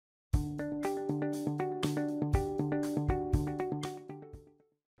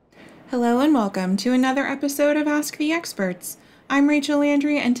Hello and welcome to another episode of Ask the Experts. I'm Rachel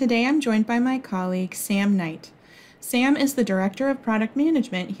Landry, and today I'm joined by my colleague Sam Knight. Sam is the Director of Product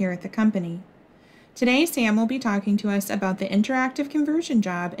Management here at the company. Today Sam will be talking to us about the interactive conversion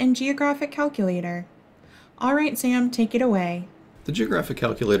job in Geographic Calculator. All right, Sam, take it away. The Geographic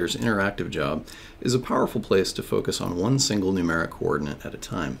Calculator's interactive job is a powerful place to focus on one single numeric coordinate at a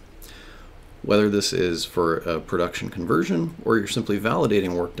time. Whether this is for a production conversion or you're simply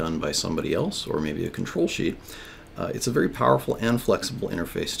validating work done by somebody else or maybe a control sheet, it's a very powerful and flexible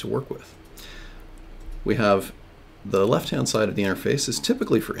interface to work with. We have the left-hand side of the interface is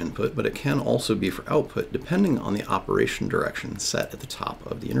typically for input, but it can also be for output depending on the operation direction set at the top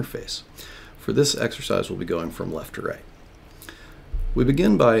of the interface. For this exercise, we'll be going from left to right. We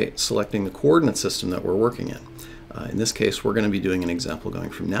begin by selecting the coordinate system that we're working in. In this case, we're going to be doing an example going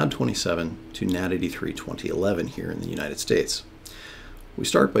from NAD 27 to NAD 83 2011 here in the United States. We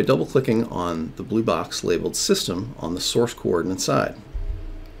start by double-clicking on the blue box labeled System on the source coordinate side.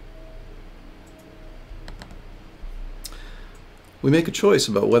 We make a choice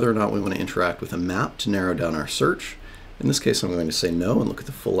about whether or not we want to interact with a map to narrow down our search. In this case, I'm going to say no and look at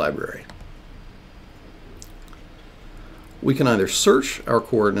the full library. We can either search our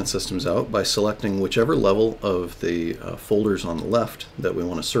coordinate systems out by selecting whichever level of the folders on the left that we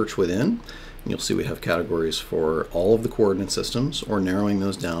want to search within. And you'll see we have categories for all of the coordinate systems, or narrowing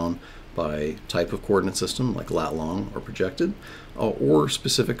those down by type of coordinate system like lat long or projected, or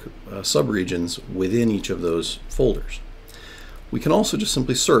specific subregions within each of those folders. We can also just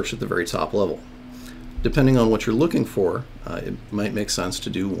simply search at the very top level. Depending on what you're looking for, it might make sense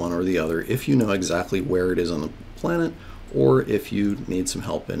to do one or the other if you know exactly where it is on the planet, or if you need some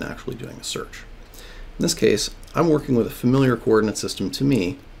help in actually doing a search. In this case, I'm working with a familiar coordinate system to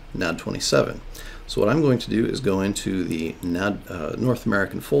me, NAD 27. So what I'm going to do is go into the NAD North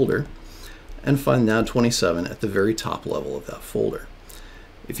American folder and find NAD 27 at the very top level of that folder.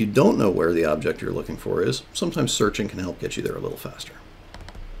 If you don't know where the object you're looking for is, sometimes searching can help get you there a little faster.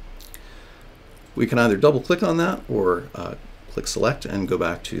 We can either double-click on that or click Select and go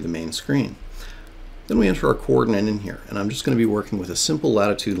back to the main screen. Then we enter our coordinate in here, and I'm just going to be working with a simple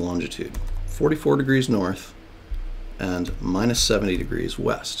latitude longitude, 44 degrees north and minus 70 degrees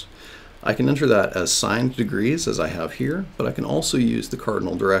west. I can enter that as signed degrees as I have here, but I can also use the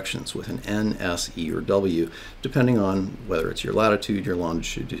cardinal directions with an N, S, E, or W, depending on whether it's your latitude, your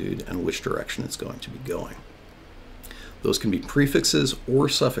longitude, and which direction it's going to be going. Those can be prefixes or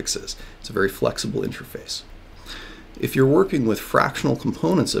suffixes. It's a very flexible interface. If you're working with fractional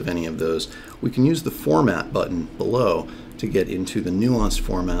components of any of those, we can use the Format button below to get into the nuanced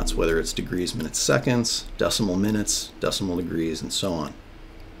formats, whether it's degrees, minutes, seconds, decimal minutes, decimal degrees, and so on.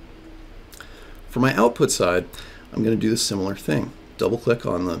 For my output side, I'm going to do the similar thing. Double-click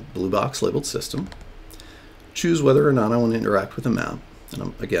on the blue box labeled System, choose whether or not I want to interact with a map,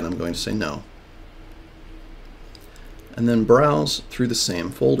 and again, I'm going to say no, and then browse through the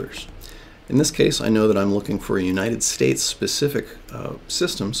same folders. In this case, I know that I'm looking for a United States specific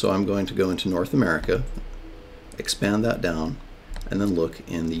system, so I'm going to go into North America, expand that down, and then look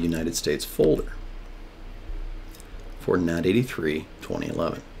in the United States folder for NAD 83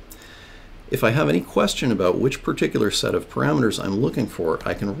 2011. If I have any question about which particular set of parameters I'm looking for,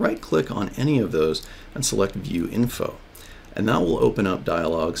 I can right-click on any of those and select View Info. And that will open up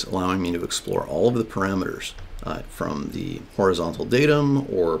dialogues allowing me to explore all of the parameters from the horizontal datum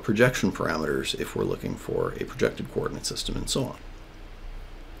or projection parameters if we're looking for a projected coordinate system and so on.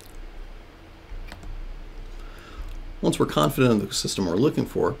 Once we're confident of the system we're looking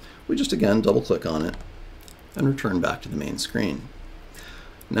for, we just again double-click on it and return back to the main screen.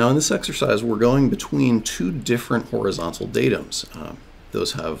 Now in this exercise, we're going between two different horizontal datums.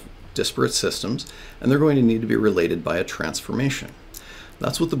 Those have disparate systems, and they're going to need to be related by a transformation.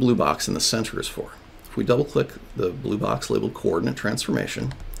 That's what the blue box in the center is for. If we double-click the blue box labeled Coordinate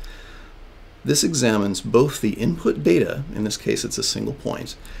Transformation, this examines both the input data, in this case it's a single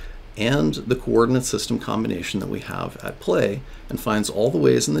point, and the coordinate system combination that we have at play, and finds all the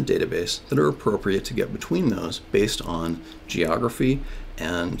ways in the database that are appropriate to get between those based on geography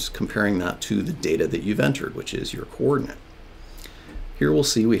and comparing that to the data that you've entered, which is your coordinate. Here we'll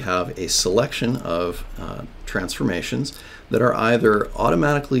see we have a selection of transformations that are either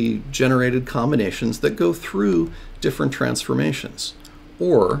automatically generated combinations that go through different transformations,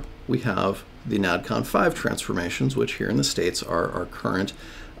 or we have the NADCON 5 transformations, which here in the States are our current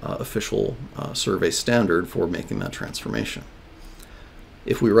official survey standard for making that transformation.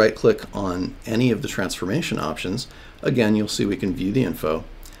 If we right-click on any of the transformation options, again, you'll see we can view the info,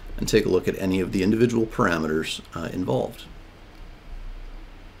 and take a look at any of the individual parameters involved.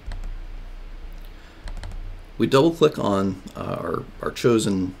 We double-click on our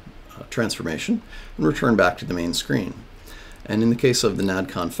chosen transformation and return back to the main screen. And in the case of the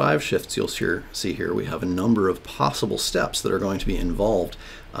NADCON 5 shifts, you'll see here we have a number of possible steps that are going to be involved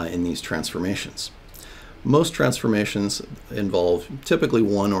in these transformations. Most transformations involve typically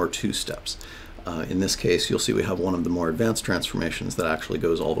 1 or 2 steps. In this case, you'll see we have one of the more advanced transformations that actually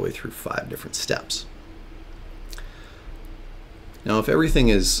goes all the way through 5 different steps. Now, if everything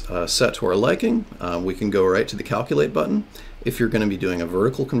is set to our liking, we can go right to the Calculate button. If you're going to be doing a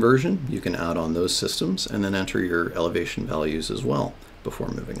vertical conversion, you can add on those systems and then enter your elevation values as well before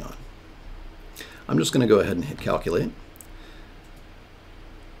moving on. I'm just going to go ahead and hit Calculate.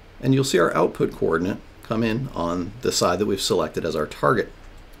 And you'll see our output coordinate come in on the side that we've selected as our target.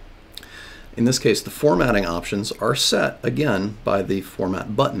 In this case, the formatting options are set again by the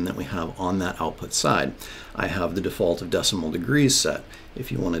Format button that we have on that output side. I have the default of decimal degrees set.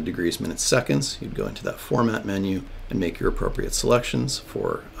 If you wanted degrees, minutes, seconds, you'd go into that Format menu and make your appropriate selections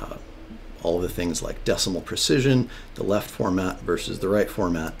for all of the things like decimal precision, the left format versus the right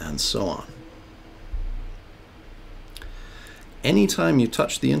format, and so on. Anytime you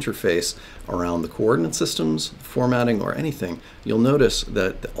touch the interface around the coordinate systems, formatting, or anything, you'll notice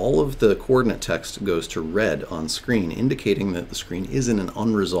that all of the coordinate text goes to red on screen, indicating that the screen is in an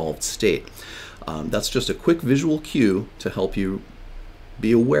unresolved state. That's just a quick visual cue to help you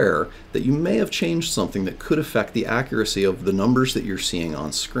be aware that you may have changed something that could affect the accuracy of the numbers that you're seeing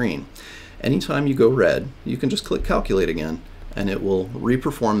on screen. Anytime you go red, you can just click Calculate again, and it will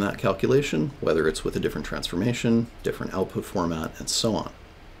reperform that calculation, whether it's with a different transformation, different output format, and so on.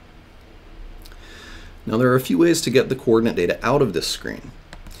 Now, there are a few ways to get the coordinate data out of this screen.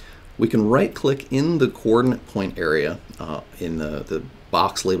 We can right-click in the coordinate point area in the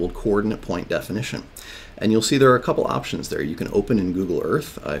box labeled Coordinate Point Definition. And you'll see there are a couple options there. You can open in Google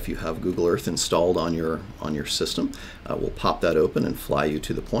Earth. If you have Google Earth installed on your system, we'll pop that open and fly you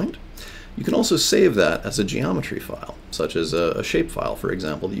to the point. You can also save that as a geometry file, such as a shape file, for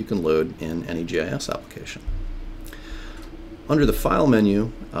example, that you can load in any GIS application. Under the File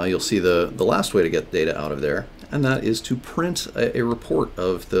menu, you'll see the last way to get data out of there, and that is to print a report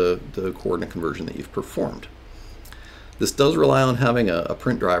of the coordinate conversion that you've performed. This does rely on having a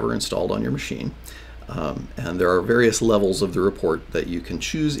print driver installed on your machine, and there are various levels of the report that you can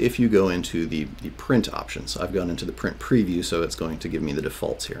choose if you go into the print options. I've gone into the print preview, so it's going to give me the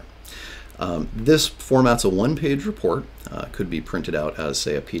defaults here. This formats a one-page report, could be printed out as,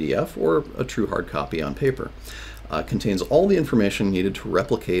 say, a PDF or a true hard copy on paper. Contains all the information needed to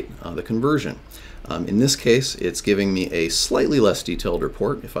replicate the conversion. In this case, it's giving me a slightly less detailed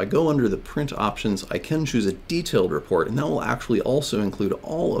report. If I go under the print options, I can choose a detailed report, and that will actually also include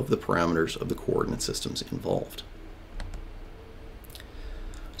all of the parameters of the coordinate systems involved.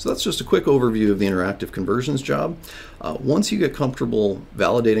 So that's just a quick overview of the interactive conversions job. Once you get comfortable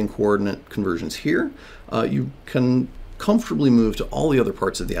validating coordinate conversions here, you can comfortably move to all the other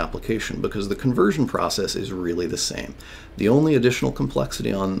parts of the application because the conversion process is really the same. The only additional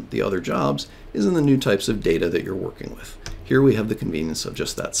complexity on the other jobs is in the new types of data that you're working with. Here we have the convenience of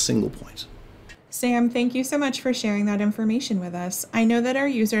just that single point. Sam, thank you so much for sharing that information with us. I know that our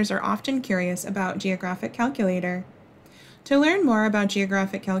users are often curious about Geographic Calculator. To learn more about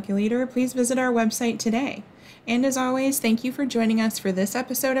Geographic Calculator, please visit our website today. And as always, thank you for joining us for this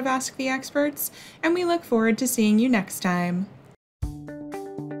episode of Ask the Experts, and we look forward to seeing you next time.